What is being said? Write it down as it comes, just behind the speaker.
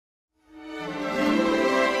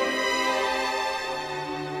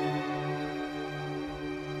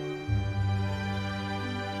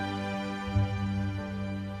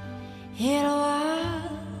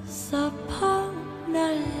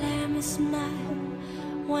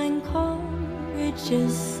when corn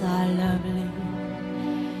ridges are lovely.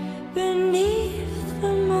 Beneath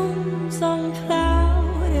the moon's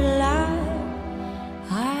unclouded light,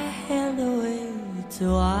 I held away to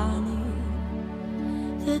Annie.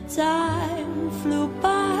 The time flew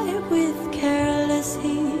by with careless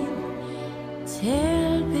heat,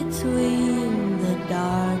 till between the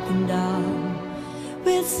dark and dawn,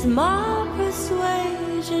 with small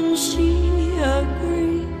persuasion she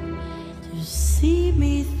agreed to see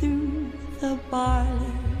me through the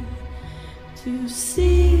barley, to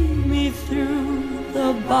see me through the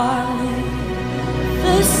barley.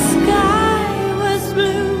 The sky was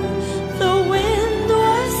blue, the wind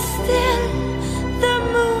was still, the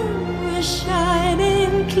moon was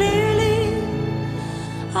shining clearly.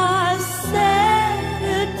 I sat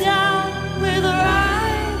her down with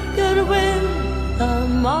right good wind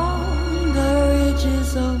among the ridges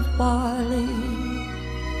of barley,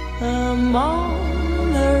 among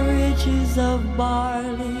the ridges of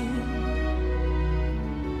barley.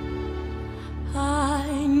 I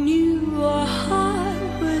knew her heart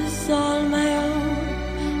was all my own.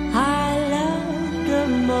 I loved her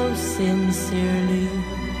most sincerely.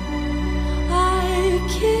 I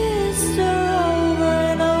kissed her over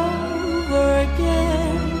and over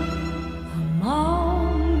again among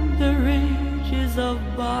the ridges of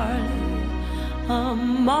barley,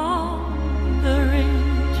 among the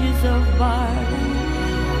ridges of barley.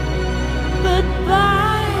 But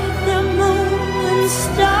by the moon and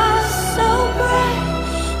stars so bright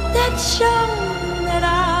that shone that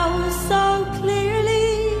I was so clearly,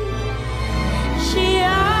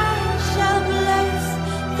 I shall bless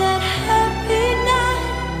that happy night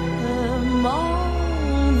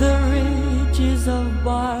among the ridges of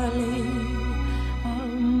barley,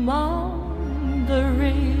 among the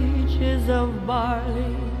ridges of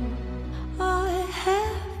barley. I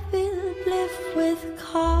have been blessed with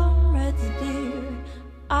comrades dear,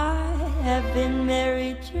 I have been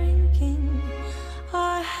merry drinking,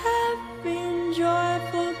 I have been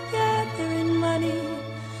joyful gathering money,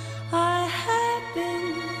 I have been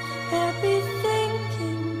happy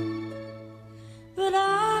thinking, but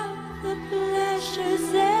all the pleasures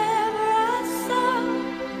ever I saw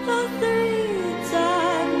for 3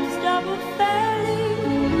 times double fairly,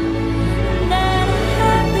 that a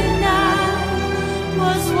happy night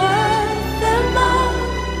was worth them all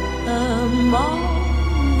among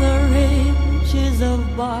the ridges of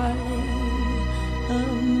barley,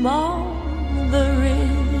 among the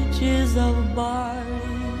ridges of barley.